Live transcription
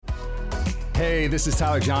Hey, this is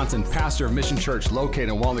Tyler Johnson, pastor of Mission Church located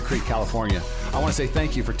in Walnut Creek, California. I want to say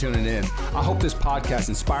thank you for tuning in. I hope this podcast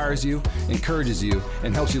inspires you, encourages you,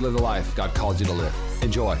 and helps you live the life God called you to live.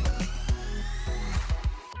 Enjoy.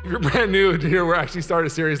 If you're brand new here, we actually started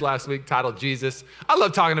a series last week titled Jesus. I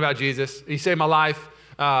love talking about Jesus. He saved my life.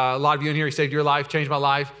 A lot of you in here, he saved your life, changed my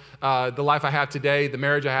life. The life I have today, the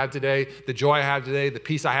marriage I have today, the joy I have today, the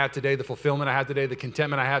peace I have today, the fulfillment I have today, the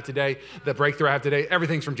contentment I have today, the breakthrough I have today,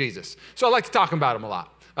 everything's from Jesus. So I like to talk about him a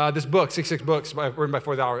lot. This book, 66 books written by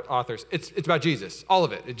 4 authors, it's about Jesus, all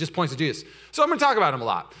of it. It just points to Jesus. So I'm going to talk about him a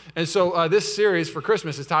lot. And so this series for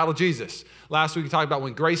Christmas is titled Jesus. Last week we talked about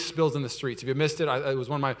when grace spills in the streets. If you missed it, it was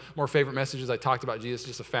one of my more favorite messages. I talked about Jesus,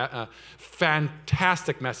 just a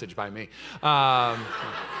fantastic message by me.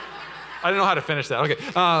 I didn't know how to finish that. Okay.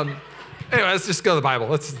 Anyway, let's just go to the Bible.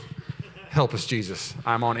 Let's help us, Jesus.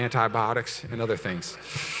 I'm on antibiotics and other things.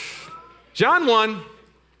 John 1,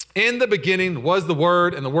 in the beginning was the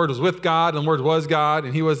Word, and the Word was with God, and the Word was God,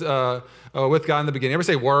 and he was with God in the beginning.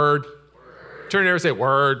 Everybody say Word. Turn to everybody say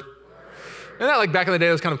Word. And that, like back in the day,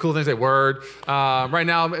 it was kind of cool thing to say Word. Right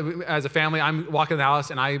now, as a family, I'm walking in the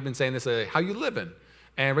house, and I've been saying this, how you living?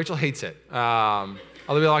 And Rachel hates it.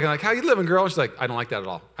 I'll be walking like, how you living, girl? And she's like, I don't like that at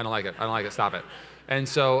all. I don't like it. Stop it. And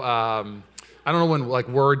so I don't know when like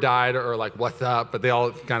Word died or like what's up, but they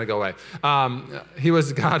all kind of go away. He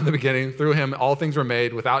was God in the beginning. Through him, all things were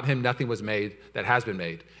made. Without him, nothing was made that has been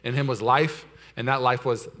made. In him was life, and that life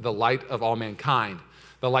was the light of all mankind.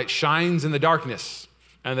 The light shines in the darkness,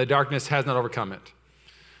 and the darkness has not overcome it.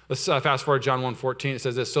 Let's fast forward John 1:14. It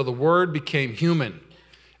says this, so the Word became human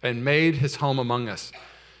and made his home among us.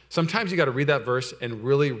 Sometimes you got to read that verse and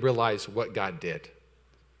really realize what God did.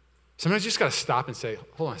 Sometimes you just got to stop and say,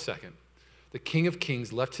 hold on a second. The King of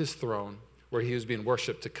Kings left his throne where he was being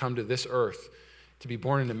worshiped to come to this earth, to be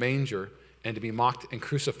born in a manger and to be mocked and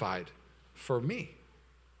crucified for me.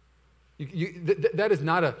 That is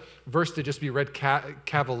not a verse to just be read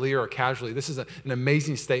cavalier or casually. This is an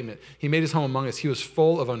amazing statement. He made his home among us. He was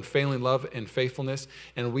full of unfailing love and faithfulness,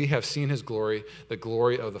 and we have seen his glory, the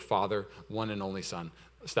glory of the Father, one and only Son.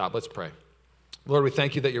 Stop, let's pray. Lord, we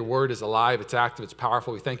thank you that your word is alive, it's active, it's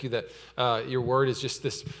powerful. We thank you that your word is just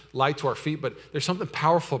this light to our feet, but there's something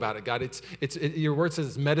powerful about it, God. Your word says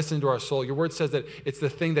it's medicine to our soul. Your word says that it's the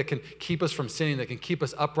thing that can keep us from sinning, that can keep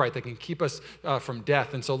us upright, that can keep us from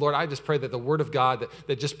death. And so, Lord, I just pray that the word of God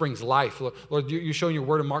that just brings life. Lord, you're showing your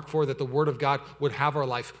word in Mark 4 that the word of God would have our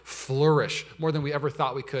life flourish more than we ever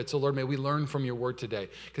thought we could. So, Lord, may we learn from your word today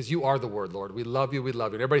because you are the word, Lord. We love you, we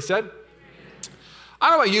love you. And everybody said? I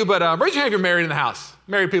don't know about you, but raise your hand if you're married in the house.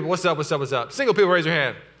 Married people, what's up, what's up, what's up? Single people, raise your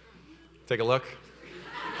hand. Take a look.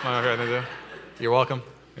 You're welcome.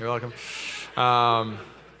 You're welcome.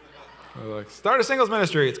 Start a singles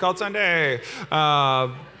ministry. It's called Sunday.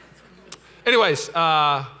 Anyways,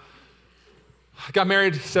 I got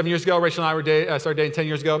married 7 years ago. Rachel and I started dating 10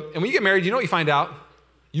 years ago. And when you get married, you know what you find out?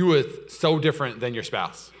 You were so different than your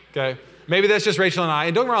spouse, okay? Maybe that's just Rachel and I.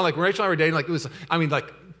 And don't get me wrong, like when Rachel and I were dating,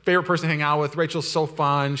 favorite person to hang out with. Rachel's so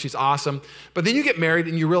fun. She's awesome. But then you get married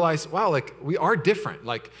and you realize, wow, like we are different.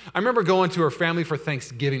 Like I remember going to her family for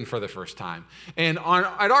Thanksgiving for the first time. And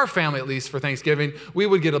at our family, at least for Thanksgiving, we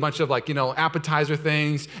would get a bunch of appetizer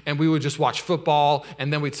things and we would just watch football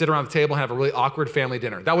and then we'd sit around the table and have a really awkward family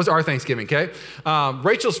dinner. That was our Thanksgiving, okay?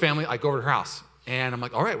 Rachel's family, I go over to her house. And I'm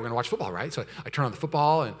like, all right, we're gonna watch football, right? So I turn on the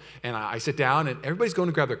football and I sit down and everybody's going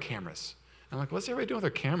to grab their cameras. I'm like, what's everybody doing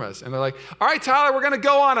with their cameras? And they're like, all right, Tyler, we're going to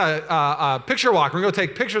go on a picture walk. We're going to go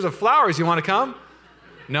take pictures of flowers. You want to come?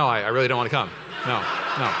 No, I really don't want to come. No,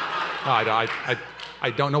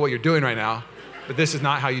 I don't know what you're doing right now, but this is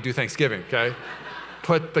not how you do Thanksgiving, okay?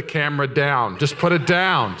 Put the camera down. Just put it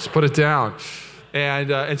down. Just put it down.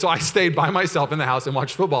 And so I stayed by myself in the house and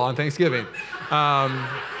watched football on Thanksgiving.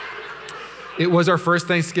 It was our first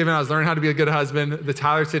Thanksgiving. I was learning how to be a good husband. The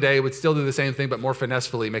Tyler today would still do the same thing, but more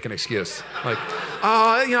finessefully make an excuse. Like,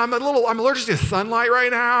 I'm allergic to sunlight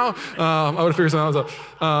right now. I would have figured something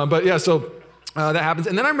out. But yeah, so that happens.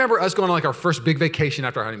 And then I remember us going on our first big vacation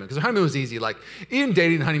after our honeymoon, because our honeymoon was easy. Like, even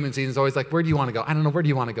dating honeymoon season is always like, where do you want to go? I don't know, where do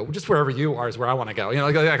you want to go? Well, just wherever you are is where I want to go.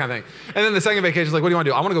 Like that kind of thing. And then the second vacation is like, what do you want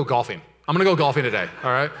to do? I want to go golfing. I'm going to go golfing today,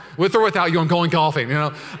 all right? With or without you, I'm going golfing, So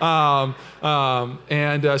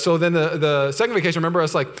then the second vacation, I remember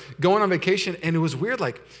us going on vacation, and it was weird.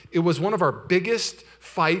 It was one of our biggest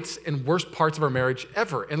fights and worst parts of our marriage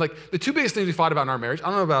ever. And the two biggest things we fought about in our marriage, I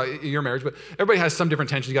don't know about your marriage, but everybody has some different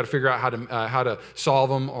tensions. You got to figure out how to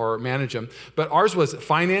solve them or manage them. But ours was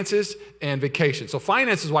finances and vacation. So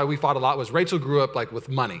finances, why we fought a lot, was Rachel grew up with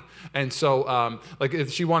money. And so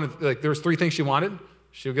if she wanted, there was 3 things she wanted: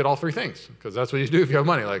 she would get all three things, because that's what you do if you have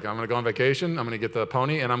money. Like, I'm going to go on vacation, I'm going to get the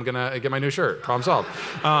pony, and I'm going to get my new shirt. Problem solved.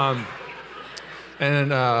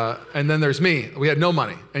 And then there's me. We had no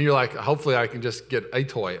money. And you're like, hopefully I can just get a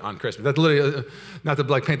toy on Christmas. That's literally, not to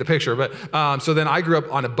like paint the picture, but so then I grew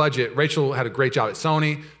up on a budget. Rachel had a great job at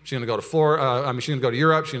Sony. She's gonna go to she's gonna go to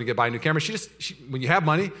Europe. She's gonna buy a new camera. When you have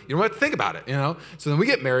money, you don't have to think about it, you know? So then we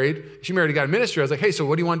get married. She married a guy in ministry. I was like, hey, so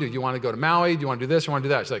what do you want to do? Do you want to go to Maui? Do you want to do this? Or want to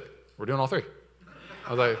do that? She's like, we're doing all three.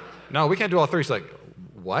 I was like, no, we can't do all three. She's like,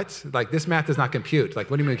 what? Like, this math does not compute.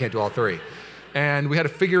 Like, what do you mean we can't do all three? And we had to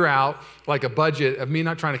figure out like a budget of me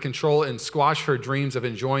not trying to control and squash her dreams of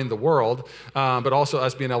enjoying the world, but also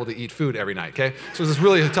us being able to eat food every night, okay? So it was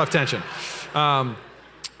really a tough tension.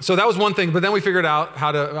 So that was one thing, but then we figured out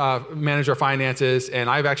how to manage our finances, and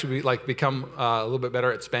I've actually become a little bit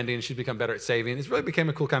better at spending. She's become better at saving. It's really became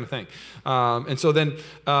a cool kind of thing. And so then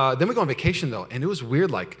we go on vacation though, and it was weird,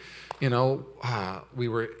 like, you know, we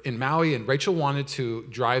were in Maui, and Rachel wanted to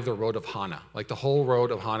drive the road of Hana, like the whole road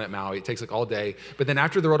of Hana at Maui. It takes like all day. But then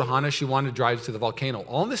after the road of Hana, she wanted to drive to the volcano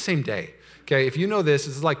all on the same day. Okay, if you know this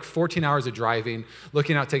is like 14 hours of driving,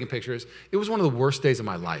 looking out, taking pictures. It was one of the worst days of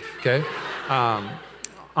my life, okay?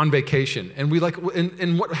 On vacation. And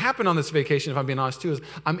and what happened on this vacation, if I'm being honest too, is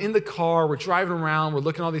I'm in the car, we're driving around, we're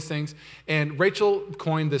looking at all these things, and Rachel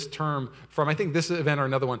coined this term from, I think, this event or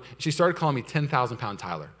another one. She started calling me 10,000 pound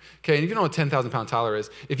Tyler. Okay, and if you know what 10,000 pound Tyler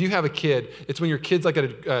is, if you have a kid, it's when your kid's like at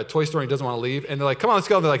a toy store and he doesn't want to leave, and they're like, come on, let's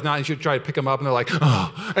go. They're like, nah, you should try to pick him up, and they're like,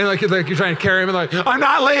 oh, and like you're trying to carry him, and they're like, I'm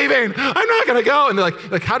not leaving, I'm not gonna go. And they're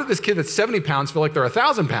like, how did this kid that's 70 pounds feel like they're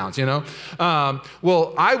 1,000 pounds, you know?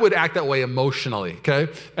 Well, I would act that way emotionally, okay?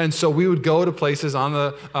 And so we would go to places on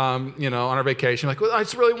the, on our vacation, like, well, I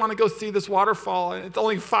just really want to go see this waterfall. It's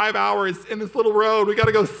only 5 hours in this little road. We got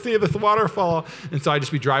to go see this waterfall. And so I'd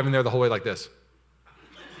just be driving there the whole way like this.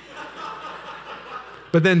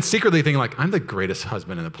 But then secretly thinking like, I'm the greatest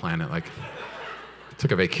husband in the planet. Like, I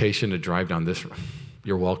took a vacation to drive down this road.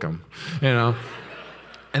 You're welcome, you know?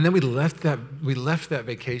 And then we left that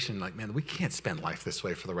vacation like, man, we can't spend life this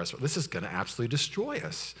way for the rest of it. This is going to absolutely destroy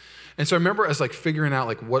us. And so I remember us like figuring out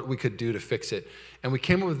like what we could do to fix it. And we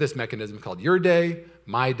came up with this mechanism called your day,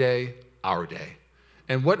 my day, our day.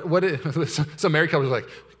 And some married couple was like,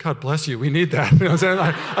 God bless you, we need that. You know what I'm saying?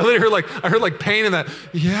 I literally heard like pain in that.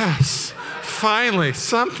 Yes, finally,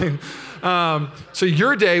 something. So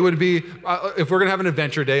your day would be, if we're gonna have an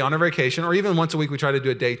adventure day on our vacation, or even once a week we try to do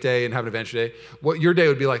a date day and have an adventure day, what your day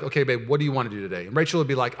would be like, okay, babe, what do you wanna do today? And Rachel would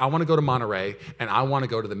be like, I wanna go to Monterey, and I wanna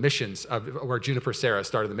go to the missions where Juniper Serra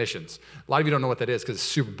started the missions. A lot of you don't know what that is because it's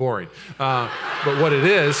super boring. But what it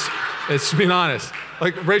is, to be honest,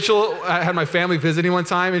 like Rachel had my family visiting one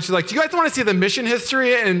time, and she's like, do you guys wanna see the mission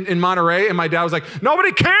history in Monterey? And my dad was like,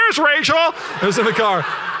 nobody cares, Rachel. I was in the car.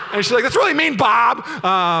 And she's like, that's really mean, Bob.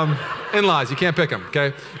 In-laws, you can't pick them,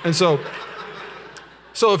 okay? And so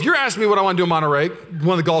if you're asking me what I want to do in Monterey, one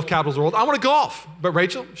of the golf capitals of the world, I want to golf. But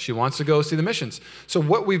Rachel, she wants to go see the missions. So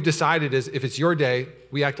what we've decided is if it's your day,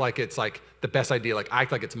 we act like it's like the best idea. Like I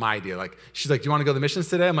act like it's my idea. Like she's like, do you want to go to the missions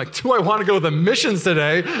today? I'm like, do I want to go to the missions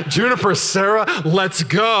today? Juniper Serra, let's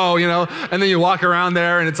go, you know? And then you walk around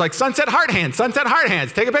there and it's like sunset heart hands,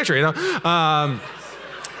 take a picture, you know?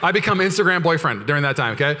 I become Instagram boyfriend during that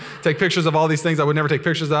time, okay? Take pictures of all these things I would never take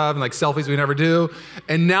pictures of, and like selfies we never do.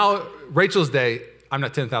 And now, Rachel's day, I'm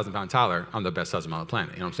not 10,000 pound Tyler, I'm the best husband on the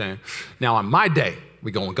planet, you know what I'm saying? Now on my day,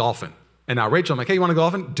 we going golfing. And now Rachel, I'm like, hey, you wanna go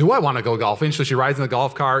golfing? Do I wanna go golfing? So she rides in the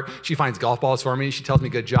golf cart, she finds golf balls for me, she tells me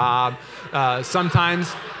good job.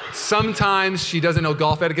 Sometimes she doesn't know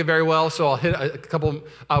golf etiquette very well, so I'll hit a couple,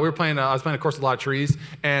 I was playing a course with a lot of trees,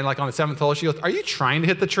 and like on the 7th hole, she goes, are you trying to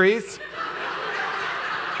hit the trees?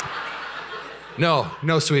 No,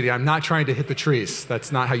 sweetie, I'm not trying to hit the trees.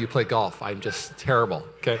 That's not how you play golf. I'm just terrible,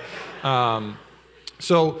 okay?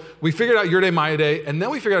 So we figured out your day, my day, and then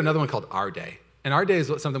we figured out another one called our day. And our day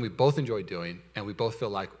is something we both enjoy doing, and we both feel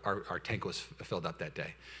like our tank was filled up that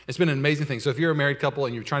day. It's been an amazing thing. So if you're a married couple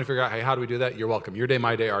and you're trying to figure out, hey, how do we do that? You're welcome. Your day,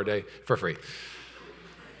 my day, our day, for free.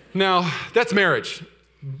 Now, that's marriage.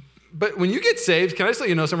 But when you get saved, can I just let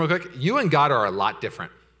you know something real quick? You and God are a lot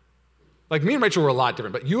different. Like me and Rachel were a lot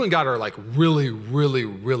different, but you and God are like really, really,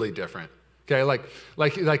 really different. Okay, like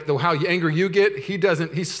how angry you get,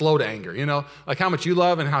 he's slow to anger, you know? Like how much you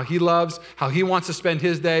love and how he loves, how he wants to spend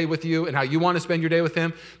his day with you and how you want to spend your day with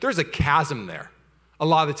him. There's a chasm there a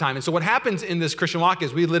lot of the time. And so what happens in this Christian walk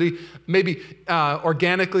is we literally, maybe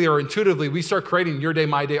organically or intuitively, we start creating your day,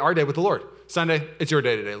 my day, our day with the Lord. Sunday, it's your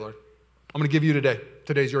day today, Lord. I'm gonna give you today.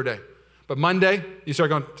 Today's your day. But Monday, you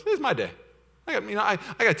start going, today's my day. I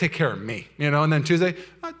got to take care of me, you know. And then Tuesday,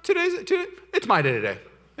 it's my day today.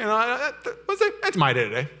 Wednesday, that's my day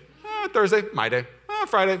today. Thursday, my day.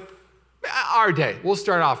 Friday, our day. We'll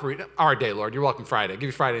start off reading our day, Lord. You're welcome Friday. I'll give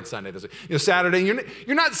you Friday and Sunday this week. Saturday,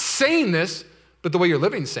 you're not saying this, but the way you're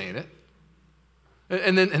living is saying it.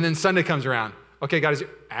 And then Sunday comes around. Okay, God,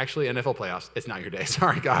 actually NFL playoffs. It's not your day.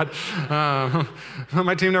 Sorry, God.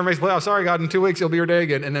 My team never makes playoffs. Sorry, God. In 2 weeks, it'll be your day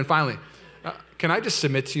again. And then finally, can I just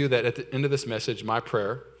submit to you that at the end of this message, my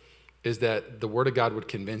prayer is that the Word of God would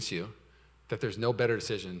convince you that there's no better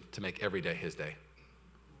decision to make every day His day.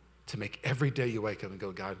 To make every day you wake up and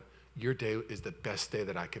go, God, your day is the best day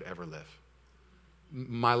that I could ever live.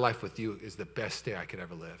 My life with you is the best day I could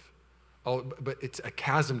ever live. Oh, but it's a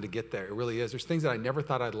chasm to get there. It really is. There's things that I never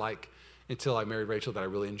thought I'd like until I married Rachel that I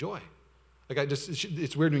really enjoy.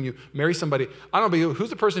 It's weird when you marry somebody. I don't know, but who's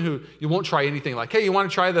the person who you won't try anything? Like, hey, you want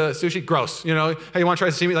to try the sushi? Gross. Hey, you want to try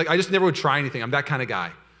the sashimi? Like, I just never would try anything. I'm that kind of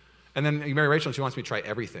guy. And then you marry Rachel and she wants me to try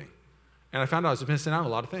everything. And I found out I was missing out on a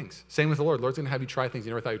lot of things. Same with the Lord. Lord's going to have you try things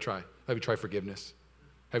you never thought you'd try. Have you tried forgiveness?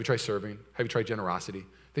 Have you tried serving? Have you tried generosity?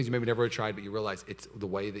 Things you maybe never had tried, but you realize it's the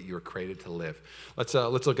way that you were created to live. Let's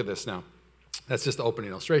look at this now. That's just the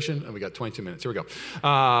opening illustration, and we got 22 minutes. Here we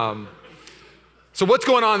go. So what's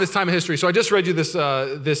going on in this time of history? So I just read you this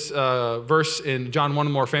verse in John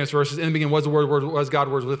 1, more famous verses. In the beginning was the Word was God,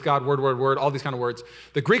 Word was with God, Word, all these kind of words.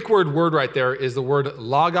 The Greek word right there is the word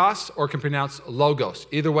logos, or can pronounce logos.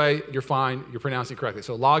 Either way, you're fine. You're pronouncing it correctly.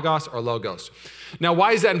 So logos or logos. Now,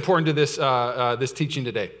 why is that important to this teaching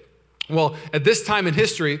today? Well, at this time in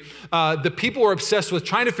history, the people were obsessed with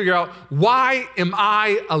trying to figure out, why am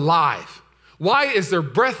I alive? Why is there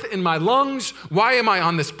breath in my lungs? Why am I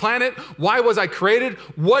on this planet? Why was I created?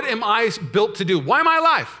 What am I built to do? Why am I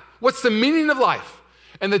alive? What's the meaning of life?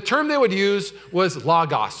 And the term they would use was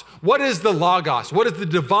logos. What is the logos? What is the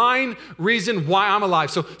divine reason why I'm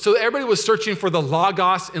alive? So everybody was searching for the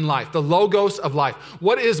logos in life, the logos of life.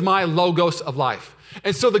 What is my logos of life?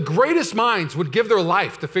 And so the greatest minds would give their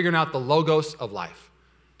life to figuring out the logos of life,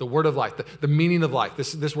 the word of life, the meaning of life.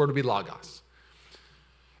 This word would be logos.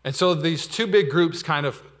 And so these two big groups kind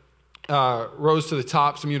of rose to the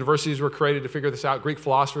top. Some universities were created to figure this out. Greek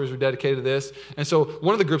philosophers were dedicated to this. And so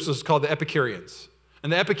one of the groups was called the Epicureans.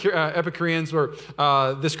 And the Epicureans were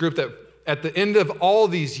this group that at the end of all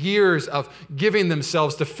these years of giving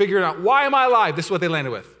themselves to figuring out, why am I alive? This is what they landed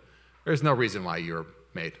with. There's no reason why you're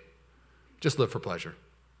made. Just live for pleasure.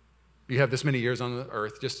 You have this many years on the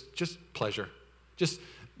earth, just pleasure. Just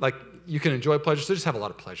like you can enjoy pleasure, so just have a lot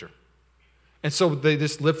of pleasure. And so they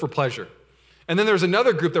just live for pleasure. And then there was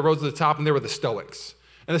another group that rose to the top, and they were the Stoics.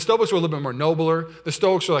 And the Stoics were a little bit more nobler. The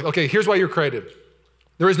Stoics were like, okay, here's why you're created.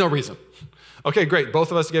 There is no reason. Okay, great.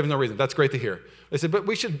 Both of us gave no reason. That's great to hear. They said, but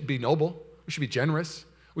we should be noble. We should be generous.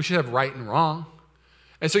 We should have right and wrong.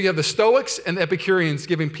 And so you have the Stoics and the Epicureans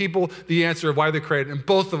giving people the answer of why they're created. And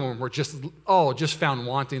both of them were just found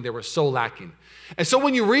wanting. They were so lacking. And so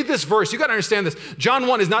when you read this verse, you got to understand this. John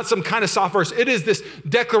 1 is not some kind of soft verse. It is this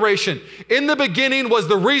declaration. In the beginning was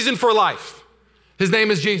the reason for life. His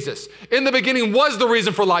name is Jesus. In the beginning was the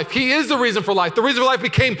reason for life. He is the reason for life. The reason for life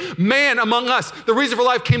became man among us. The reason for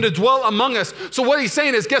life came to dwell among us. So what he's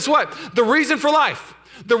saying is, guess what? The reason for life,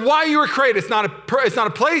 the why you were created, it's not a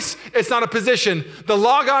place, it's not a position. The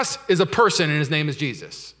logos is a person, and his name is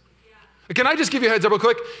Jesus. Yeah. Can I just give you a heads up real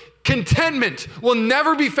quick? Contentment will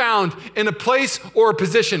never be found in a place or a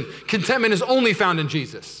position. Contentment is only found in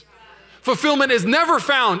Jesus. Fulfillment is never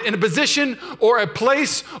found in a position or a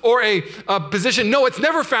place or a position. No, it's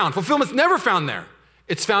never found. Fulfillment's never found there.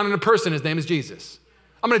 It's found in a person. His name is Jesus.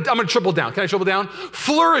 I'm gonna triple down. Can I triple down?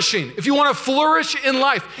 Flourishing. If you want to flourish in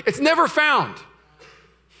life, it's never found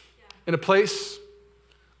in a place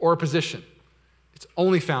or a position. It's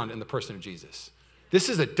only found in the person of Jesus. This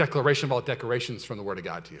is a declaration of all declarations from the Word of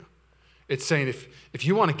God to you. It's saying if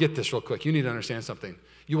you want to get this real quick, you need to understand something.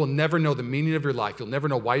 You will never know the meaning of your life. You'll never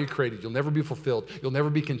know why you're created. You'll never be fulfilled. You'll never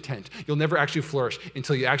be content. You'll never actually flourish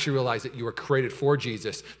until you actually realize that you were created for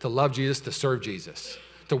Jesus, to love Jesus, to serve Jesus,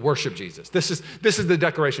 to worship Jesus. This is the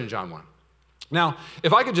declaration in John 1. Now,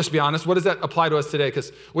 if I could just be honest, what does that apply to us today?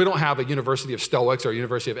 Because we don't have a university of Stoics or a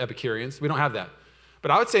university of Epicureans. We don't have that.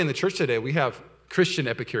 But I would say in the church today, we have Christian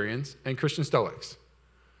Epicureans and Christian Stoics.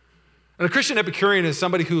 And a Christian Epicurean is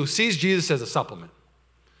somebody who sees Jesus as a supplement.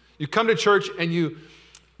 You come to church and you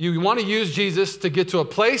want to use Jesus to get to a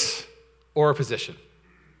place or a position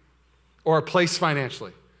or a place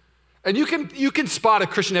financially. And you can spot a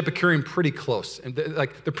Christian Epicurean pretty close. And they're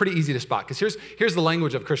pretty easy to spot. Because here's the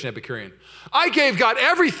language of Christian Epicurean. I gave God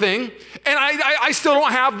everything, and I still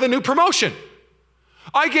don't have the new promotion.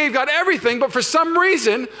 I gave God everything, but for some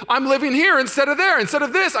reason, I'm living here instead of there. Instead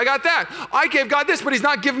of this, I got that. I gave God this, but he's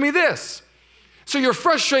not giving me this. So you're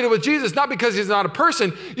frustrated with Jesus, not because he's not a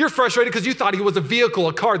person. You're frustrated because you thought he was a vehicle,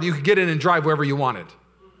 a car that you could get in and drive wherever you wanted.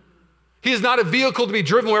 He is not a vehicle to be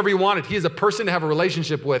driven wherever you wanted. He is a person to have a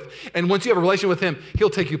relationship with. And once you have a relationship with him, he'll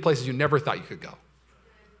take you places you never thought you could go.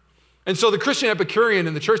 And so the Christian Epicurean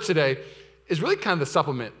in the church today is really kind of the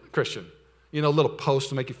supplement Christian. You know, a little post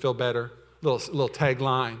to make you feel better, little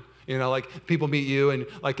tagline. You know, like people meet you and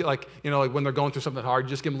like when they're going through something hard, you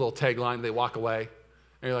just give them a little tagline and they walk away.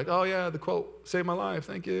 And you're like, oh yeah, the quote saved my life,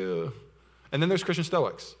 thank you. And then there's Christian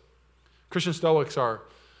Stoics. Christian Stoics are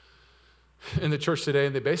in the church today,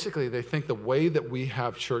 and they think the way that we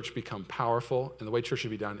have church become powerful and the way church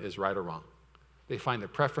should be done is right or wrong. They find their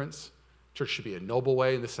preference. Church should be a noble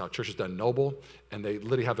way, and this is how church is done, noble, and they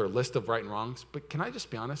literally have their list of right and wrongs. But can I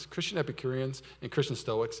just be honest? Christian Epicureans and Christian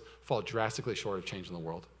Stoics fall drastically short of changing the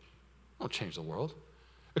world. They don't change the world.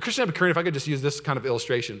 A Christian Epicurean, if I could just use this kind of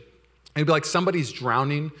illustration, it'd be like somebody's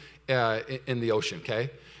drowning in the ocean, okay?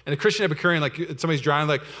 And a Christian Epicurean, like somebody's drowning,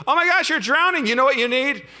 like, oh my gosh, you're drowning. You know what you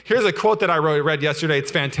need? Here's a quote that I read yesterday. It's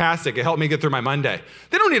fantastic. It helped me get through my Monday.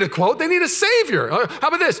 They don't need a quote. They need a savior. How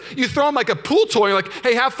about this? You throw them like a pool toy. You're like,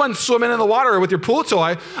 hey, have fun swimming in the water with your pool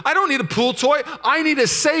toy. I don't need a pool toy. I need a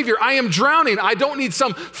savior. I am drowning. I don't need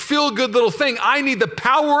some feel-good little thing. I need the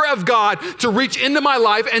power of God to reach into my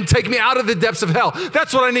life and take me out of the depths of hell.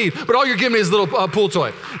 That's what I need. But all you're giving me is a little pool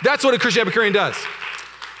toy. That's what a Christian Epicurean does.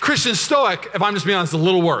 Christian Stoic, if I'm just being honest, is a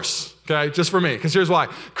little worse, okay, just for me, because here's why.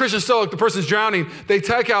 Christian Stoic, the person's drowning, they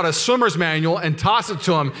take out a swimmer's manual and toss it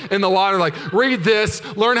to them in the water, like, read this,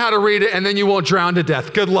 learn how to read it, and then you won't drown to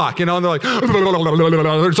death. Good luck, you know, and they're like,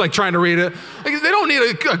 they're just like trying to read it. Like, they don't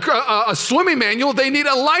need a swimming manual, they need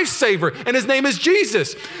a lifesaver, and his name is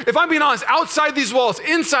Jesus. If I'm being honest, outside these walls,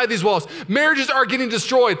 inside these walls, marriages are getting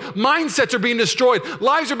destroyed, mindsets are being destroyed,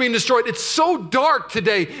 lives are being destroyed. It's so dark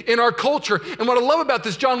today in our culture, and what I love about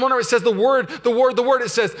this, John 1, it says the word, it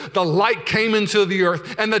says, the light came into the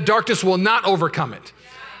earth and the darkness will not overcome it.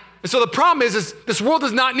 And so the problem is this world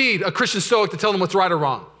does not need a Christian Stoic to tell them what's right or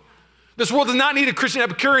wrong. This world does not need a Christian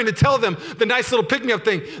Epicurean to tell them the nice little pick-me-up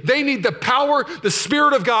thing. They need the power, the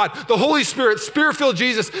Spirit of God, the Holy Spirit, Spirit-filled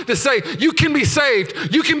Jesus to say, you can be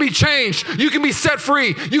saved, you can be changed, you can be set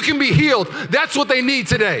free, you can be healed. That's what they need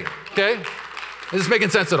today, okay? Is this making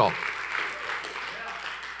sense at all?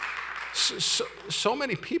 So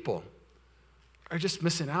many people are just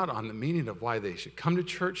missing out on the meaning of why they should come to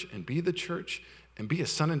church and be the church and be a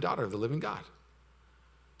son and daughter of the living God.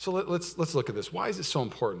 So let's look at this. Why is it so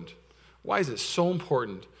important? Why is it so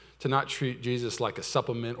important to not treat Jesus like a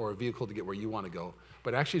supplement or a vehicle to get where you want to go,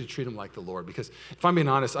 but actually to treat him like the Lord? Because if I'm being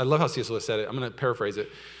honest, I love how C.S. Lewis said it. I'm going to paraphrase it.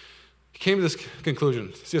 He came to this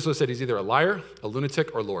conclusion. C.S. Lewis said he's either a liar, a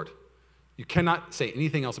lunatic, or Lord. You cannot say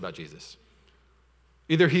anything else about Jesus.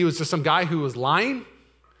 Either he was just some guy who was lying,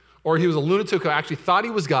 or he was a lunatic who actually thought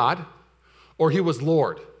he was God, or he was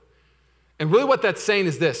Lord. And really what that's saying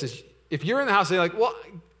is this, is if you're in the house and you're like, well,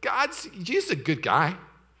 Jesus is a good guy.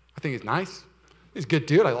 I think he's nice. He's a good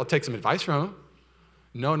dude. I'll take some advice from him.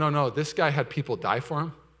 No. This guy had people die for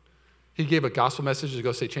him. He gave a gospel message to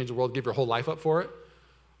go say, change the world, give your whole life up for it.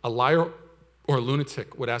 A liar or a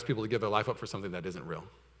lunatic would ask people to give their life up for something that isn't real.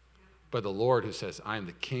 But the Lord who says, I am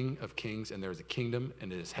the King of kings, and there is a kingdom,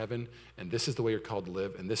 and it is heaven, and this is the way you're called to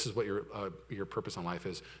live, and this is what your purpose in life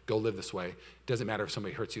is. Go live this way. It doesn't matter if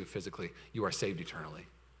somebody hurts you physically. You are saved eternally.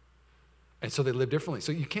 And so they live differently.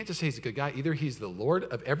 So you can't just say he's a good guy. Either he's the Lord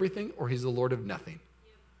of everything, or he's the Lord of nothing.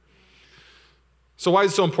 So why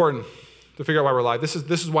is it so important to figure out why we're alive? This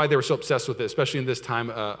is why they were so obsessed with it, especially in this time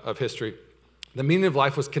of history. The meaning of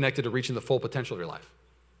life was connected to reaching the full potential of your life.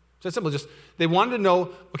 So it's simple. Just they wanted to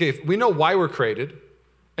know, okay, if we know why we're created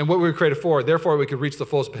and what we were created for, therefore we could reach the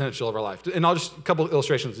fullest potential of our life. And I'll just, a couple of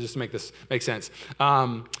illustrations just to make this make sense.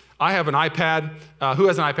 I have an iPad. Who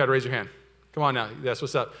has an iPad? Raise your hand. Come on now. Yes,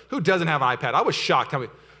 what's up? Who doesn't have an iPad? I was shocked. Tell me.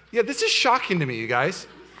 Yeah, this is shocking to me, you guys.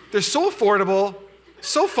 They're so affordable,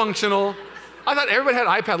 so functional. I thought everybody had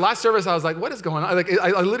an iPad. Last service, I was like, what is going on?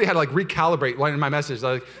 I literally had to recalibrate one in my message.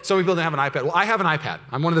 Like, so many people didn't have an iPad. Well, I have an iPad.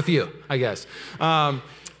 I'm one of the few, I guess.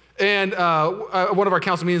 And one of our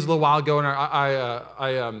council meetings a little while ago, and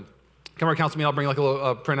I come to our council meeting, I'll bring like a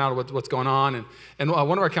little printout of what's going on. And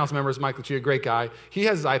one of our council members, Michael Chia, a great guy, he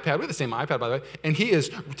has his iPad. We have the same iPad, by the way. And he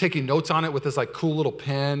is taking notes on it with this like cool little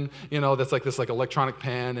pen, that's like this like electronic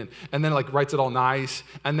pen, and then like writes it all nice.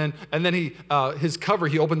 And then he his cover,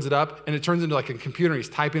 he opens it up, and it turns into like a computer, and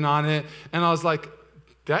he's typing on it. And I was like,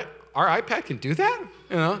 our iPad can do that?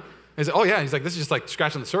 He said, oh yeah. He's like, this is just like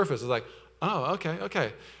scratching the surface. I was like, oh,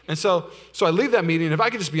 okay. And so I leave that meeting, and if I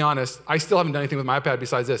could just be honest, I still haven't done anything with my iPad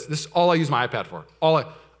besides this. This is all I use my iPad for.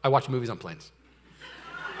 I watch movies on planes.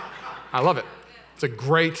 I love it. It's a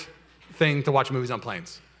great thing to watch movies on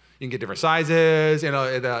planes. You can get different sizes, you can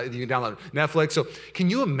download Netflix. So can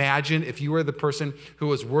you imagine if you were the person who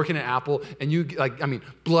was working at Apple and you,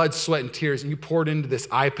 blood, sweat, and tears, and you poured into this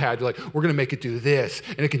iPad, you're like, we're gonna make it do this,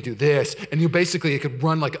 and it can do this, and it could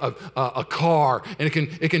run like a car, and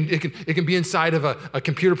it can be inside of a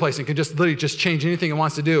computer place, and can just literally just change anything it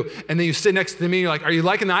wants to do. And then you sit next to me, and you're like, are you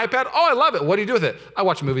liking the iPad? Oh, I love it. What do you do with it? I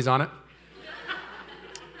watch movies on it.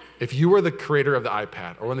 If you were the creator of the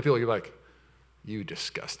iPad, or one of the people, you're like, you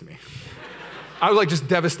disgust me. I would just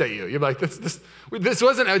devastate you. You're like, this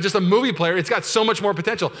wasn't just a movie player. It's got so much more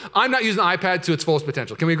potential. I'm not using the iPad to its fullest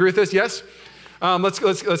potential. Can we agree with this? Yes?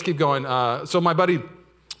 Let's keep going. So my buddy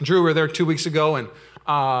Drew, we were there 2 weeks ago, and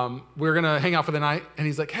we were gonna hang out for the night. And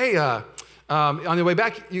he's like, hey, on the way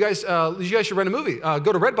back, you guys should rent a movie.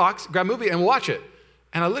 Go to Redbox, grab a movie, and we'll watch it.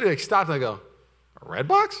 And I literally stopped and I go,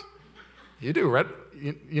 Redbox? You do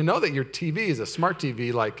you know that your TV is a smart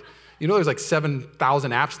TV, there's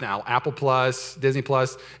 7,000 apps now, Apple Plus, Disney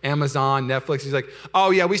Plus, Amazon, Netflix. He's like, oh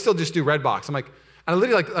yeah, we still just do Redbox. I'm like,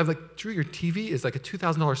 Drew, your TV is like a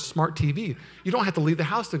 $2,000 smart TV. You don't have to leave the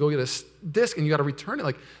house to go get a disc and you got to return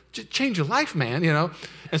it. Just change your life, man,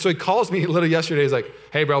 And so he calls me literally yesterday. He's like,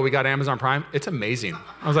 hey bro, we got Amazon Prime. It's amazing.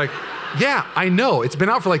 I was like, yeah, I know. It's been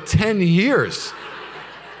out for 10 years.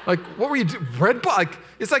 What were you doing? Redbox?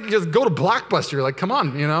 It's like you just go to Blockbuster. Come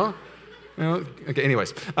on, Okay,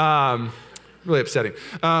 anyways, really upsetting.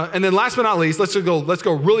 And then last but not least, let's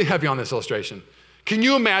go really heavy on this illustration. Can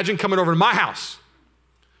you imagine coming over to my house?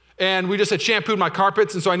 And we just had shampooed my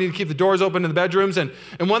carpets, and so I need to keep the doors open in the bedrooms. And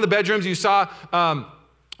in one of the bedrooms, you saw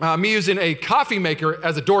me using a coffee maker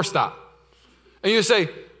as a doorstop. And you say,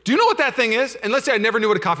 do you know what that thing is? And let's say I never knew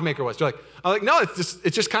what a coffee maker was. You're like, I'm like, no, it's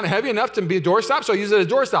just kind of heavy enough to be a doorstop, so I use it as a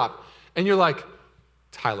doorstop. And you're like,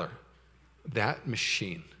 Tyler, that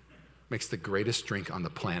machine makes the greatest drink on the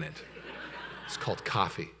planet. It's called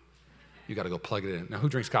coffee. You got to go plug it in. Now, who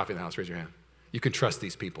drinks coffee in the house? Raise your hand. You can trust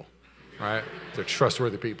these people, right? They're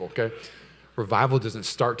trustworthy people, okay? Revival doesn't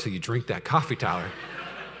start till you drink that coffee, Tyler.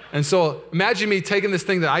 And so imagine me taking this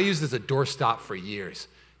thing that I used as a doorstop for years.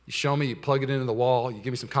 You show me, you plug it into the wall, you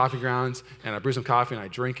give me some coffee grounds, and I brew some coffee and I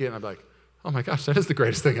drink it, and I'm like, oh my gosh, that is the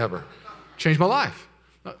greatest thing ever. Changed my life.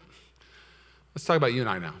 Let's talk about you and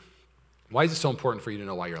I now. Why is it so important for you to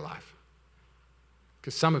know why you're alive?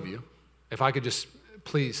 Because some of you, if I could just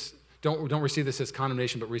please, don't receive this as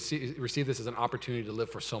condemnation, but receive this as an opportunity to live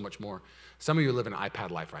for so much more. Some of you live an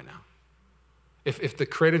iPad life right now. If the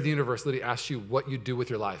creator of the universe literally asks you what you do with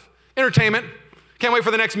your life, entertainment, can't wait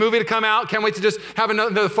for the next movie to come out, can't wait to just have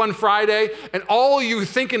another fun Friday, and all you're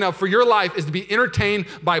thinking of for your life is to be entertained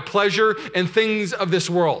by pleasure and things of this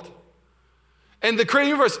world. And the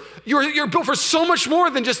creative universe, you're built for so much more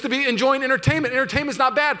than just to be enjoying entertainment. Entertainment's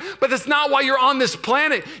not bad, but that's not why you're on this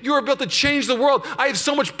planet. You are built to change the world. I have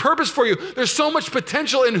so much purpose for you. There's so much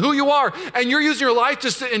potential in who you are, and you're using your life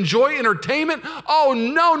just to enjoy entertainment? Oh,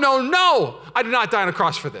 no. I did not die on a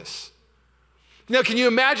cross for this. Now, can you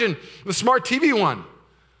imagine the smart TV one?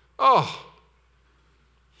 Oh.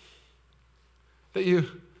 That you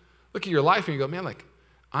look at your life and you go, man,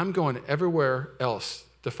 I'm going everywhere else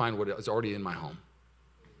to find what is already in my home.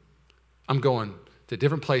 I'm going to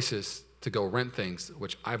different places to go rent things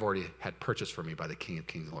which I've already had purchased for me by the King of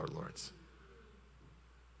Kings and Lord of Lords.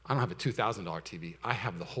 I don't have a $2,000 TV. I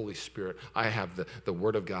have the Holy Spirit. I have the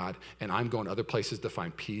Word of God, and I'm going to other places to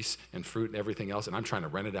find peace and fruit and everything else, and I'm trying to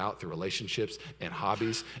rent it out through relationships and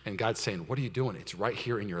hobbies, and God's saying, what are you doing? It's right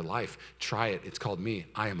here in your life. Try it. It's called me.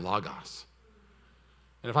 I am Logos.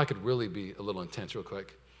 And if I could really be a little intense real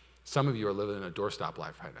quick, some of you are living in a doorstop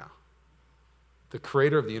life right now. The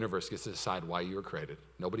creator of the universe gets to decide why you were created,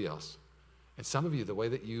 nobody else. And some of you, the way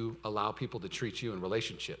that you allow people to treat you in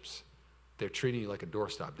relationships, they're treating you like a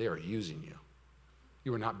doorstop. They are using you.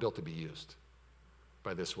 You are not built to be used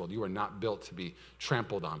by this world. You are not built to be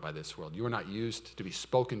trampled on by this world. You are not used to be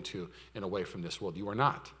spoken to in a way from this world. You are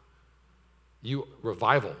not.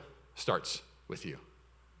 Revival starts with you.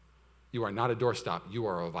 You are not a doorstop. You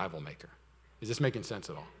are a revival maker. Is this making sense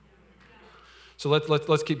at all? So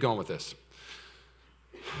let's keep going with this.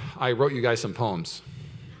 I wrote you guys some poems.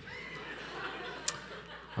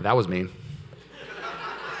 Well, that was mean.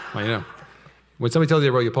 Well, when somebody tells you they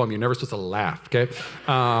wrote you a poem, you're never supposed to laugh, okay?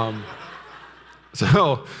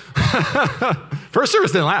 So first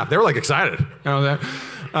service didn't laugh. They were excited.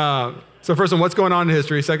 So first one, what's going on in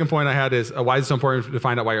history? Second point I had is why is it so important to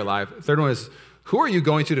find out why you're alive? Third one is who are you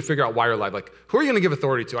going to figure out why you're alive? Who are you going to give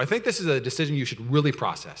authority to? I think this is a decision you should really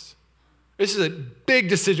process. This is a big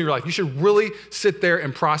decision in your life. You should really sit there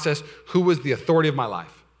and process who was the authority of my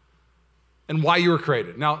life. and why you were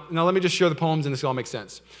created. Now let me just share the poems and this all makes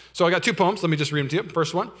sense. So I got 2 poems. Let me just read them to you.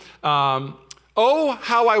 First one. Oh,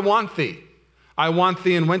 how I want thee. I want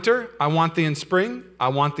thee in winter. I want thee in spring. I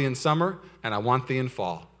want thee in summer. And I want thee in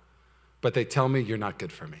fall. But they tell me you're not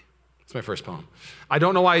good for me. That's my first poem. I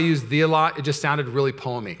don't know why I used thee a lot. It just sounded really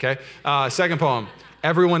poemy, okay? Second poem.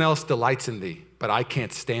 Everyone else delights in thee, but I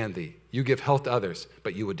can't stand thee. You give health to others,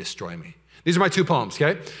 but you would destroy me. These are my 2 poems,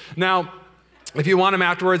 okay? Now, if you want them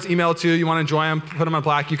afterwards, email it to you. You want to enjoy them, put them on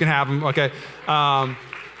plaque, you can have them, okay? Now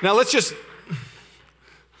let's just,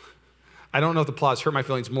 I don't know if the applause hurt my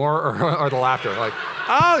feelings more or the laughter. Like,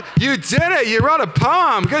 oh, you did it. You wrote a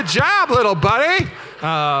poem. Good job, little buddy.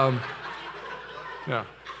 Yeah,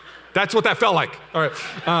 that's what that felt like. All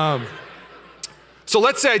right. So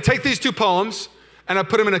let's say I take these 2 poems and I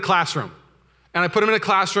put them in a classroom. And I put them in a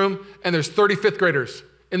classroom and there's 30 fifth graders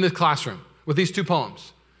in this classroom with these 2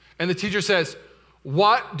 poems. And the teacher says,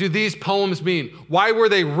 what do these poems mean? Why were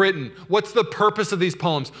they written? What's the purpose of these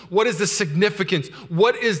poems? What is the significance?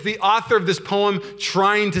 What is the author of this poem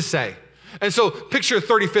trying to say? And so picture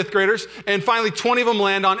 30 fifth graders, and finally 20 of them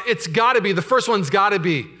land on, it's gotta be, the first one's gotta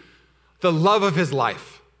be the love of his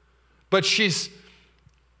life. But she's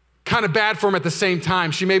kind of bad for him at the same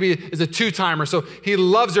time. She maybe is a 2-timer, so he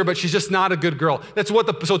loves her, but she's just not a good girl.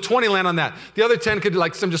 So 20 land on that. The other 10 could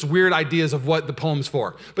like some just weird ideas of what the poem's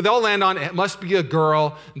for. But they all land on, it must be a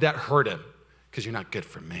girl that hurt him, because you're not good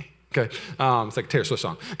for me, okay? It's like a Taylor Swift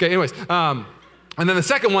song. Okay, anyways, and then the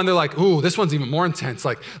second one, they're like, ooh, this one's even more intense.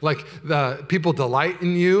 Like the people delight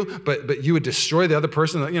in you, but you would destroy the other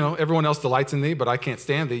person. You know, everyone else delights in thee, but I can't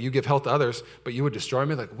stand thee. You give health to others, but you would destroy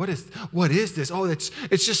me. Like, what is this? Oh,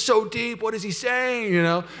 it's just so deep. What is he saying? You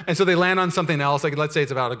know? And so they land on something else. Like, let's say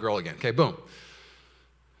it's about a girl again. Okay, boom.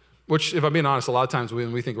 Which, if I'm being honest, a lot of times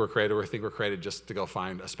when we think we're created just to go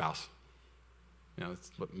find a spouse. You know,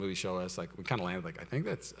 that's what movies show us. Like, we kind of landed like, I think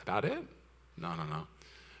that's about it. No.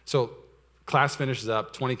 So class finishes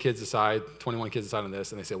up, 20 kids decide, 21 kids decide on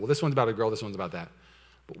this, and they say, well, this one's about a girl, this one's about that.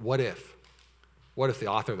 But what if the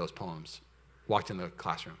author of those poems walked in the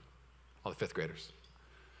classroom, all the fifth graders?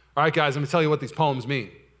 All right, guys, I'm gonna tell you what these poems mean.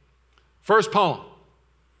 First poem,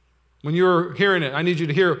 when you're hearing it, I need you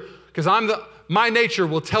to hear, because my nature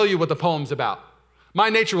will tell you what the poem's about. My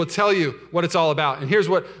nature will tell you what it's all about. And here's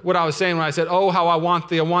what I was saying when I said, oh, how I want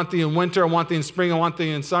thee in winter, I want thee in spring, I want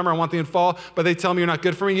thee in summer, I want thee in fall, but they tell me you're not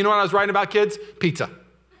good for me. You know what I was writing about, kids? Pizza.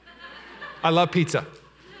 I love pizza.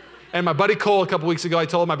 And my buddy Cole, a couple weeks ago, I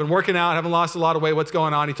told him I've been working out, haven't lost a lot of weight, what's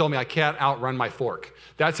going on? He told me I can't outrun my fork.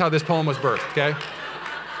 That's how this poem was birthed, okay?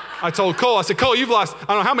 I told Cole, I said, Cole, you've lost,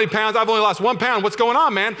 I don't know how many pounds, I've only lost 1 pound. What's going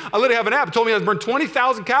on, man? I literally have an app. It told me I've burned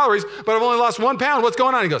 20,000 calories, but I've only lost 1 pound. What's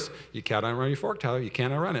going on? He goes, you can't outrun your fork, Tyler. You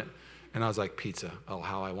can't outrun it. And I was like, pizza. Oh,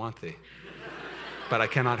 how I want thee. But I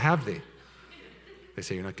cannot have thee. They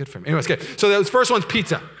say you're not good for me. Anyways, okay. So the first one's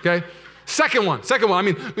pizza, okay? Second one, I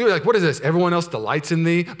mean, we were like, what is this? Everyone else delights in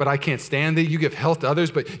thee, but I can't stand thee. You give health to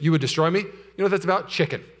others, but you would destroy me. You know what that's about?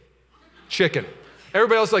 Chicken.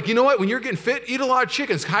 Everybody else is like, you know what? When you're getting fit, eat a lot of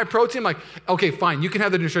chicken. It's high protein. I'm like, okay, fine. You can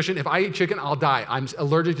have the nutrition. If I eat chicken, I'll die. I'm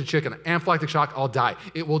allergic to chicken. Anaphylactic shock, I'll die.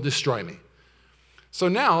 It will destroy me. So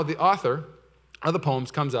now the author of the poems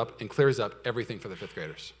comes up and clears up everything for the fifth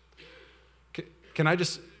graders. Can I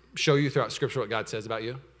just show you throughout Scripture what God says about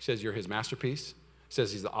you? He says you're his masterpiece. He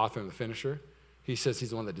says he's the author and the finisher. He says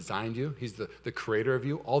he's the one that designed you. He's the creator of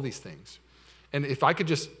you, all these things. And if I could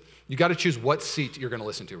just, you got to choose what seat you're going to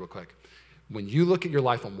listen to real quick. When you look at your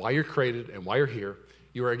life and why you're created and why you're here,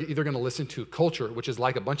 you are either going to listen to culture, which is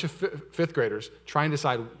like a bunch of fifth graders trying to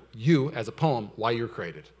decide you as a poem why you're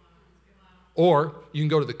created. Or you can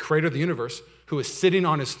go to the creator of the universe who is sitting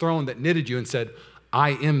on his throne that knitted you and said, I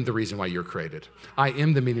am the reason why you're created. I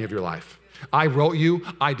am the meaning of your life. I wrote you,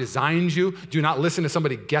 I designed you. Do not listen to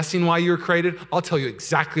somebody guessing why you were created. I'll tell you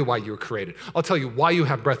exactly why you were created. I'll tell you why you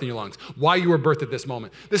have breath in your lungs, why you were birthed at this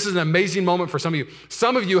moment. This is an amazing moment for some of you.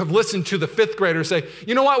 Some of you have listened to the fifth graders say,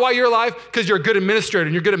 you know what, why you're alive? Because you're a good administrator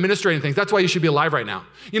and you're good at administrating things. That's why you should be alive right now.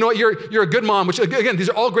 You know what, you're a good mom, which again, these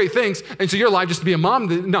are all great things. And so you're alive just to be a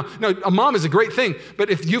mom. No, a mom is a great thing. But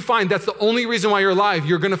if you find that's the only reason why you're alive,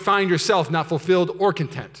 you're going to find yourself not fulfilled or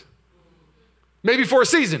content. Maybe for a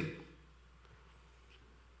season.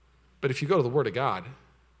 But if you go to the Word of God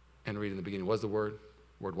and read in the beginning was the Word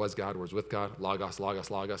was God, Word was with God,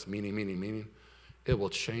 logos, meaning, it will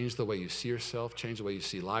change the way you see yourself, change the way you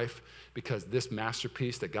see life, because this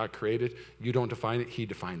masterpiece that God created, you don't define it, he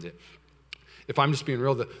defines it. If I'm just being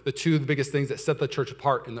real, the two biggest things that set the church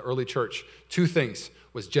apart in the early church, two things,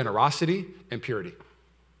 was generosity and purity.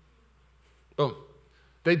 Boom.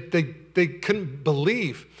 They couldn't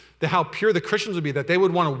believe how pure the Christians would be, that they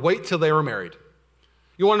would want to wait till they were married.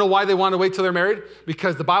 You want to know why they want to wait till they're married?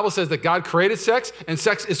 Because the Bible says that God created sex, and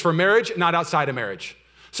sex is for marriage, not outside of marriage.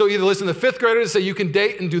 So either listen to the fifth graders and say you can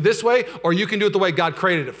date and do this way, or you can do it the way God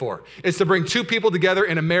created it for. It's to bring two people together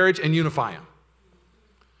in a marriage and unify them.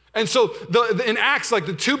 And so in Acts, like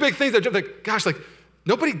the two big things that, like, gosh, like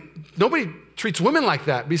nobody treats women like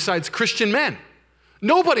that besides Christian men.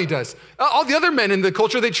 Nobody does. All the other men in the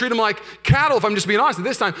culture, they treat them like cattle, if I'm just being honest. At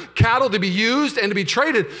this time, cattle to be used and to be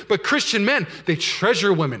traded. But Christian men, they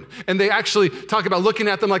treasure women. And they actually talk about looking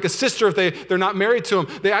at them like a sister if they're not married to them.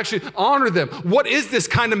 They actually honor them. What is this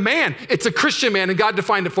kind of man? It's a Christian man, and God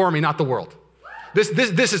defined it for me, not the world. This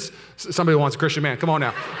is, somebody wants a Christian man. Come on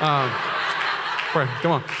now. Pray.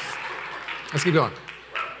 Come on. Let's keep going.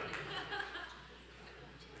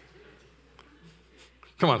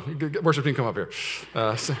 Come on, worship team, come up here.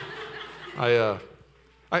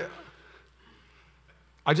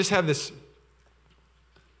 I just have this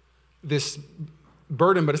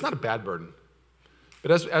burden, but it's not a bad burden.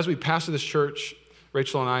 But as we pastor this church,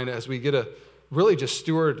 Rachel and I, as we get to really just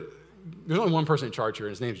steward, there's only one person in charge here,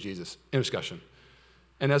 and his name's Jesus, in discussion.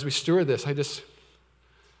 And as we steward this,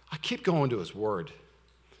 I keep going to his word.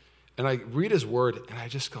 And I read his word, and I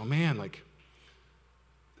just go, man, like,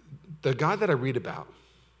 the God that I read about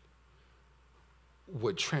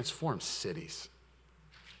would transform cities,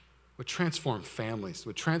 would transform families,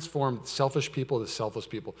 would transform selfish people to selfless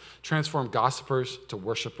people, transform gossipers to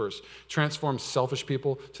worshipers, transform selfish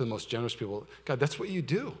people to the most generous people. God, that's what you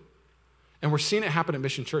do. And we're seeing it happen at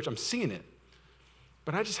Mission Church. I'm seeing it.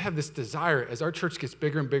 But I just have this desire, as our church gets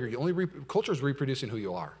bigger and bigger, culture is reproducing who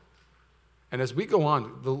you are. And as we go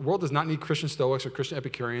on, the world does not need Christian Stoics or Christian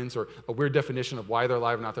Epicureans or a weird definition of why they're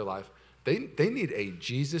alive or not their life. They need a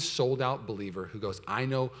Jesus sold-out believer who goes, I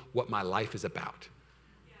know what my life is about.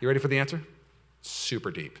 You ready for the answer?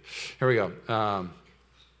 Super deep. Here we go.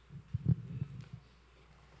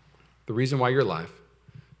 The reason why you're alive,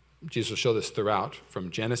 Jesus will show this throughout,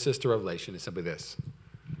 from Genesis to Revelation, is simply this: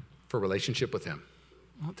 for a relationship with him.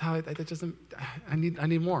 Well, Tyler, that doesn't, I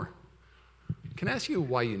need more. Can I ask you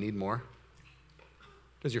why you need more?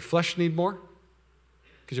 Does your flesh need more?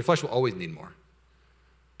 Because your flesh will always need more.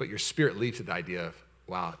 But your spirit leads to the idea of,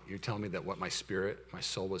 wow, you're telling me that what my spirit, my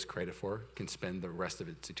soul was created for can spend the rest of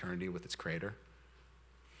its eternity with its creator?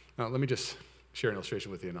 Now, let me just share an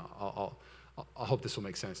illustration with you, and I'll hope this will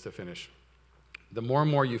make sense to finish. The more and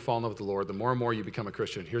more you fall in love with the Lord, the more and more you become a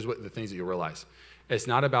Christian, here's what the things that you'll realize. It's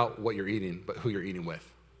not about what you're eating, but who you're eating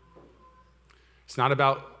with. It's not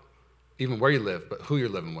about even where you live, but who you're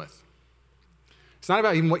living with. It's not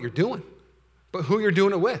about even what you're doing, but who you're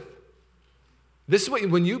doing it with. This is what,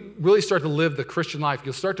 when you really start to live the Christian life,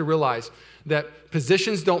 you'll start to realize that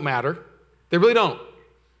positions don't matter. They really don't.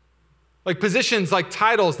 Like positions, like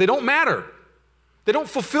titles, they don't matter. They don't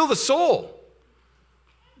fulfill the soul.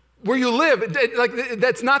 Where you live,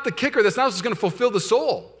 that's not the kicker. That's not what's going to fulfill the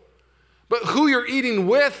soul. But who you're eating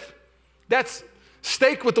with, that's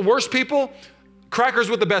steak with the worst people, crackers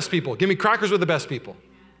with the best people. Give me crackers with the best people.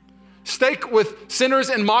 Steak with sinners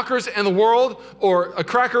and mockers and the world, or a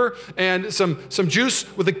cracker and some juice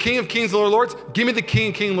with the King of Kings and Lord of Lords. Give me the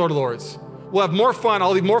King, Lord of Lords. We'll have more fun.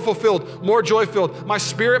 I'll be more fulfilled, more joy-filled. My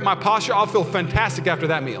spirit, my posture, I'll feel fantastic after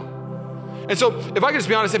that meal. And so if I could just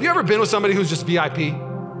be honest, have you ever been with somebody who's just VIP?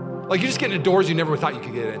 Like you just get into doors you never thought you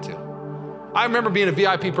could get into. I remember being a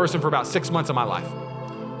VIP person for about 6 months of my life.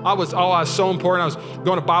 I was so important. I was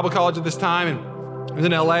going to Bible college at this time, and I was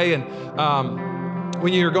in LA, and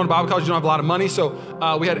when you're going to Bible college, you don't have a lot of money,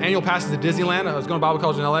 so we had annual passes to Disneyland. I was going to Bible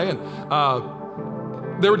college in LA, and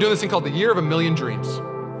they were doing this thing called the Year of a Million Dreams.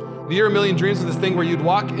 The Year of a Million Dreams is this thing where you'd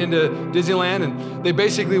walk into Disneyland, and they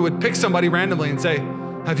basically would pick somebody randomly and say,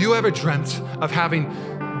 have you ever dreamt of having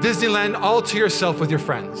Disneyland all to yourself with your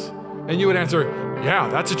friends? And you would answer, yeah,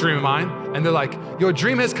 that's a dream of mine. And they're like, your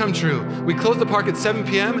dream has come true. We close the park at 7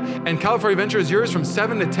 p.m. and California Adventure is yours from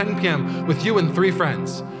 7 to 10 p.m. with you and 3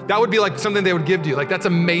 friends. That would be like something they would give to you. Like, that's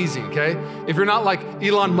amazing, okay? If you're not like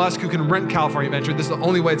Elon Musk who can rent California Adventure, this is the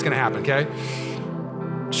only way it's gonna happen, okay?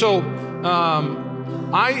 So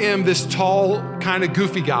I am this tall, kind of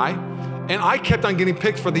goofy guy, and I kept on getting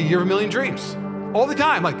picked for the Year of a Million Dreams all the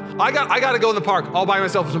time. Like, I got to go in the park all by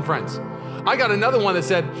myself with some friends. I got another one that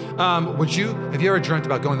said, have you ever dreamt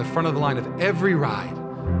about going to the front of the line of every ride?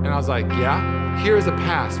 And I was like, yeah, here is a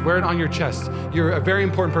pass, wear it on your chest. You're a very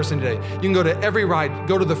important person today. You can go to every ride,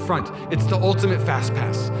 go to the front. It's the ultimate fast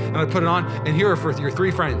pass. And I put it on, and here are for your 3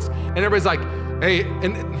 friends. And everybody's like, Hey,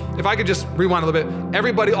 and if I could just rewind a little bit,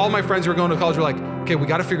 everybody, all my friends who are going to college were like, okay, we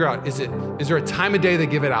got to figure out, is there a time of day they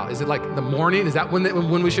give it out? Is it like the morning? Is that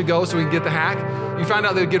when we should go so we can get the hack? You found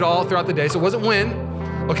out they would get it all throughout the day. So it wasn't when.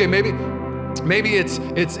 Okay, maybe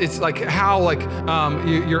it's like how, like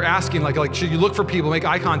you're asking, like should you look for people, make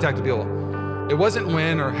eye contact with people? It wasn't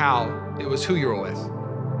when or how, it was who you were with.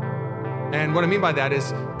 And what I mean by that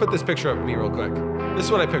is, put this picture up of me real quick. This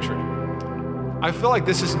is what I pictured. I feel like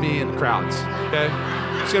this is me in crowds, okay?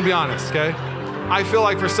 Just gonna be honest, okay? I feel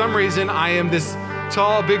like for some reason I am this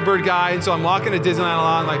tall, big bird guy, and so I'm walking to Disneyland a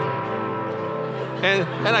lot,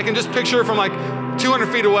 and I can just picture from like 200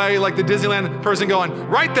 feet away, like the Disneyland person going,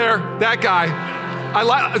 right there, that guy. I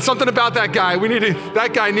like something about that guy.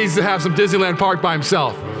 That guy needs to have some Disneyland Park by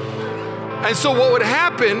himself. And so what would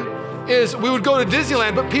happen is we would go to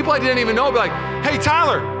Disneyland, but people I didn't even know would be like, hey,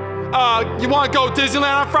 Tyler, you want to go to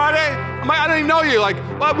Disneyland on Friday? I'm like, I don't even know you. Like,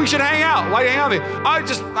 well, we should hang out. Why do you hang out with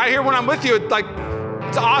me? I hear when I'm with you, it's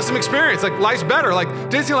an awesome experience. Like, life's better. Like,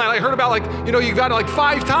 Disneyland, I heard about, you've got it like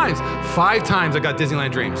 5 times. 5 times I got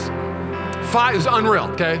Disneyland dreams. 5, it was unreal,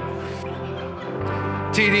 okay?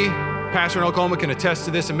 TD, pastor in Oklahoma, can attest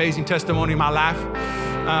to this amazing testimony in my life.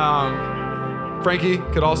 Frankie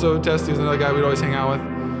could also attest. He was another guy we'd always hang out with.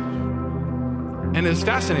 And it's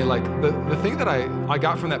fascinating, like, the thing that I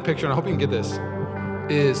got from that picture, and I hope you can get this,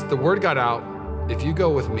 is the word got out, if you go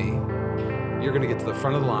with me, you're gonna get to the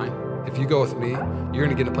front of the line. If you go with me, you're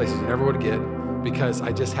gonna get to places you never would get, because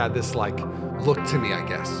I just had this look to me, I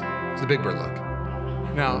guess. It's the Big Bird look.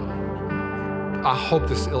 Now, I hope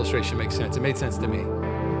this illustration makes sense. It made sense to me.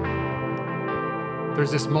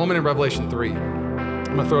 There's this moment in Revelation 3. I'm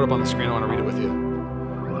gonna throw it up on the screen, I wanna read it with you.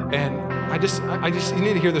 And I just, you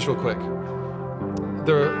need to hear this real quick.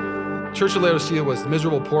 The Church of Laodicea was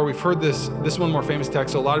miserable poor. We've heard this one more famous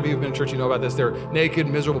text, so a lot of you who've been in church, you know about this. They're naked,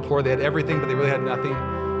 miserable poor. They had everything, but they really had nothing.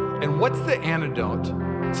 And what's the antidote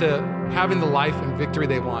to having the life and victory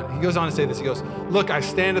they want? He goes on to say this. He goes, look, I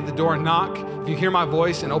stand at the door and knock. If you hear my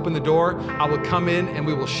voice and open the door, I will come in and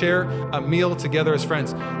we will share a meal together as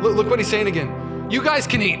friends. Look what he's saying again. You guys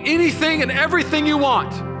can eat anything and everything you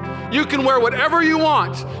want. You can wear whatever you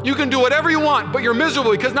want. You can do whatever you want, but you're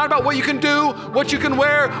miserable because it's not about what you can do, what you can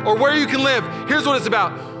wear, or where you can live. Here's what it's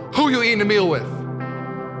about: who you eating a meal with.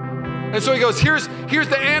 And so he goes, here's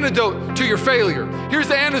the antidote to your failure. Here's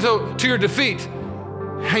the antidote to your defeat.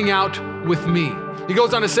 Hang out with me. He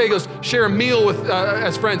goes on to say, share a meal with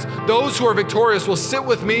as friends. Those who are victorious will sit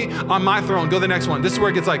with me on my throne. Go to the next one. This is where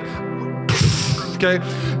it gets like, okay?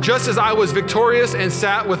 Just as I was victorious and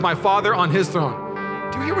sat with my Father on his throne.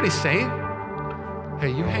 Do you hear what he's saying? Hey,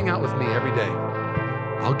 you hang out with me every day.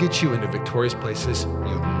 I'll get you into victorious places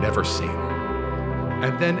you've never seen.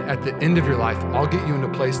 And then at the end of your life, I'll get you into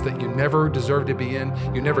a place that you never deserved to be in,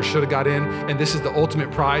 you never should have got in, and this is the ultimate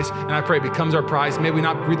prize, and I pray it becomes our prize. May we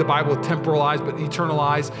not read the Bible with temporal eyes, but eternal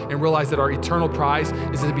eyes, and realize that our eternal prize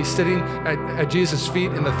is to be sitting at Jesus'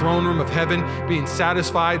 feet in the throne room of heaven, being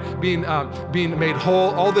satisfied, being made whole,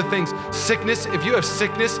 all the things. Sickness, if you have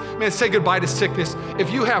sickness, man, say goodbye to sickness.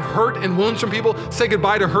 If you have hurt and wounds from people, say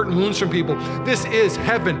goodbye to hurt and wounds from people. This is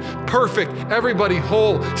heaven, perfect, everybody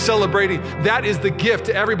whole, celebrating. That is the gift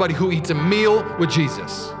to everybody who eats a meal with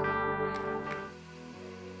Jesus.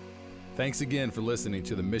 Thanks again for listening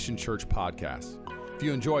to the Mission Church podcast. If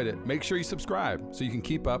you enjoyed it, make sure you subscribe so you can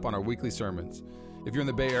keep up on our weekly sermons. If you're in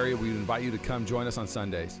the Bay Area, we invite you to come join us on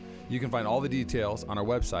Sundays. You can find all the details on our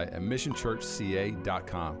website at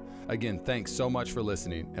missionchurchca.com. Again, thanks so much for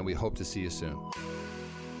listening, and we hope to see you soon.